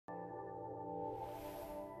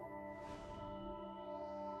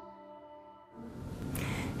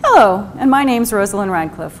Hello, and my name's Rosalind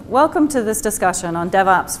Radcliffe. Welcome to this discussion on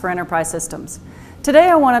DevOps for enterprise systems. Today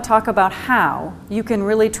I want to talk about how you can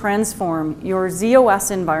really transform your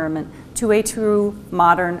z/OS environment to a true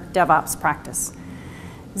modern DevOps practice.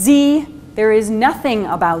 There is nothing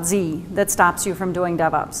about Z that stops you from doing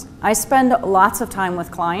DevOps. I spend lots of time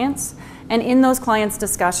with clients, and in those clients'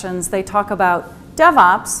 discussions they talk about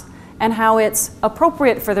DevOps and how it's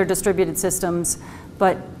appropriate for their distributed systems,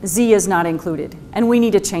 but Z is not included, and we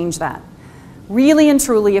need to change that. Really and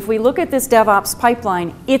truly, if we look at this DevOps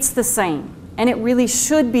pipeline, it's the same, and it really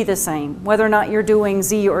should be the same, whether or not you're doing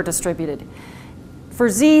Z or distributed. For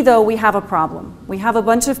Z, though, we have a problem. We have a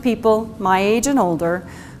bunch of people, my age and older,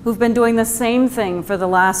 who've been doing the same thing for the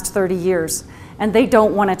last 30 years, and they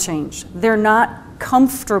don't want to change. They're not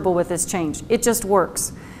comfortable with this change. It just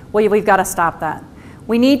works. Well, we've got to stop that.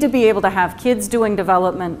 We need to be able to have kids doing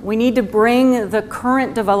development. We need to bring the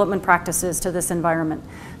current development practices to this environment.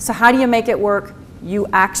 So how do you make it work? You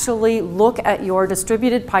actually look at your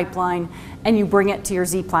distributed pipeline and you bring it to your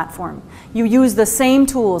Z platform. You use the same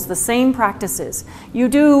tools, the same practices. You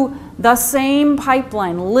do the same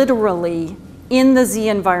pipeline literally in the Z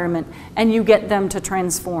environment, and you get them to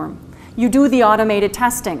transform. You do the automated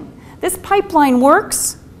testing. This pipeline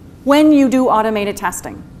works when you do automated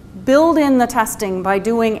testing. Build in the testing by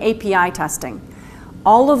doing API testing.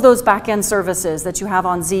 All of those back-end services that you have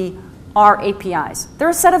on Z are APIs. They're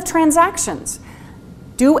a set of transactions.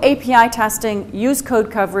 Do API testing, use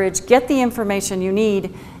code coverage, get the information you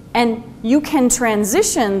need, and you can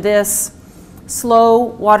transition this slow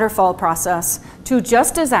waterfall process to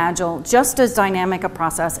just as agile, just as dynamic a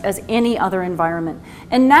process as any other environment.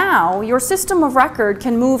 And now your system of record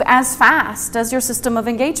can move as fast as your system of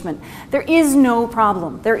engagement. There is no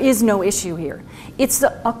problem. There is no issue here. It's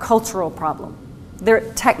a cultural problem.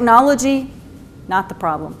 Technology, not the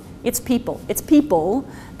problem. It's people. It's people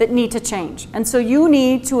that need to change. And so you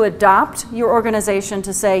need to adopt your organization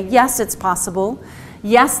to say, yes, it's possible.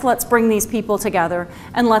 Yes, let's bring these people together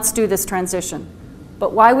and let's do this transition.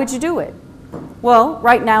 But why would you do it? Well,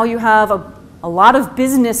 right now you have a lot of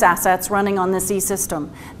business assets running on this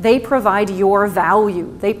E-system. They provide your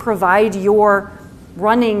value. They provide your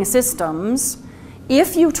running systems.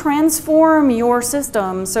 If you transform your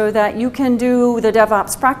system so that you can do the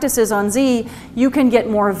DevOps practices on Z, you can get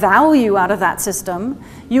more value out of that system.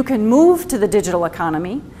 You can move to the digital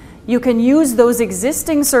economy. You can use those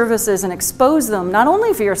existing services and expose them not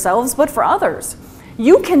only for yourselves, but for others.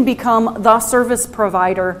 You can become the service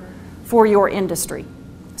provider for your industry.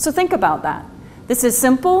 So think about that. This is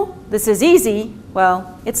simple, this is easy.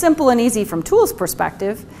 Well, it's simple and easy from tools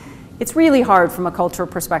perspective. It's really hard from a cultural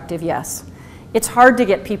perspective, yes. It's hard to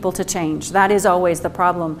get people to change. That is always the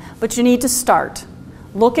problem. But you need to start.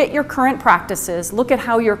 Look at your current practices, look at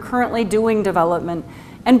how you're currently doing development,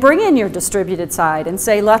 and bring in your distributed side and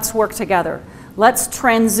say, let's work together. Let's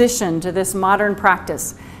transition to this modern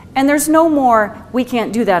practice. And there's no more, we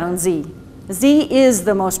can't do that on Z. Z is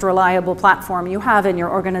the most reliable platform you have in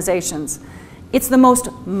your organizations. It's the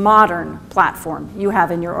most modern platform you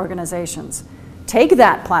have in your organizations. Take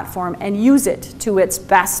that platform and use it to its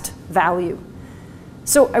best value.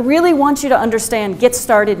 So I really want you to understand, get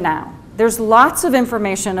started now. There's lots of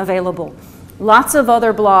information available, lots of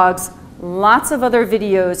other blogs, lots of other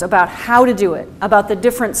videos about how to do it, about the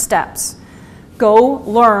different steps. Go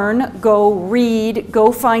learn, go read,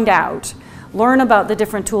 go find out. Learn about the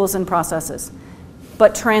different tools and processes.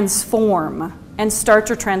 But transform and start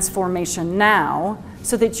your transformation now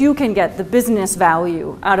so that you can get the business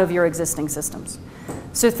value out of your existing systems.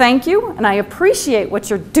 So thank you, and I appreciate what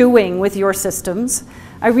you're doing with your systems.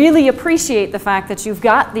 I really appreciate the fact that you've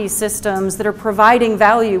got these systems that are providing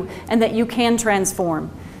value and that you can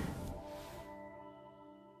transform.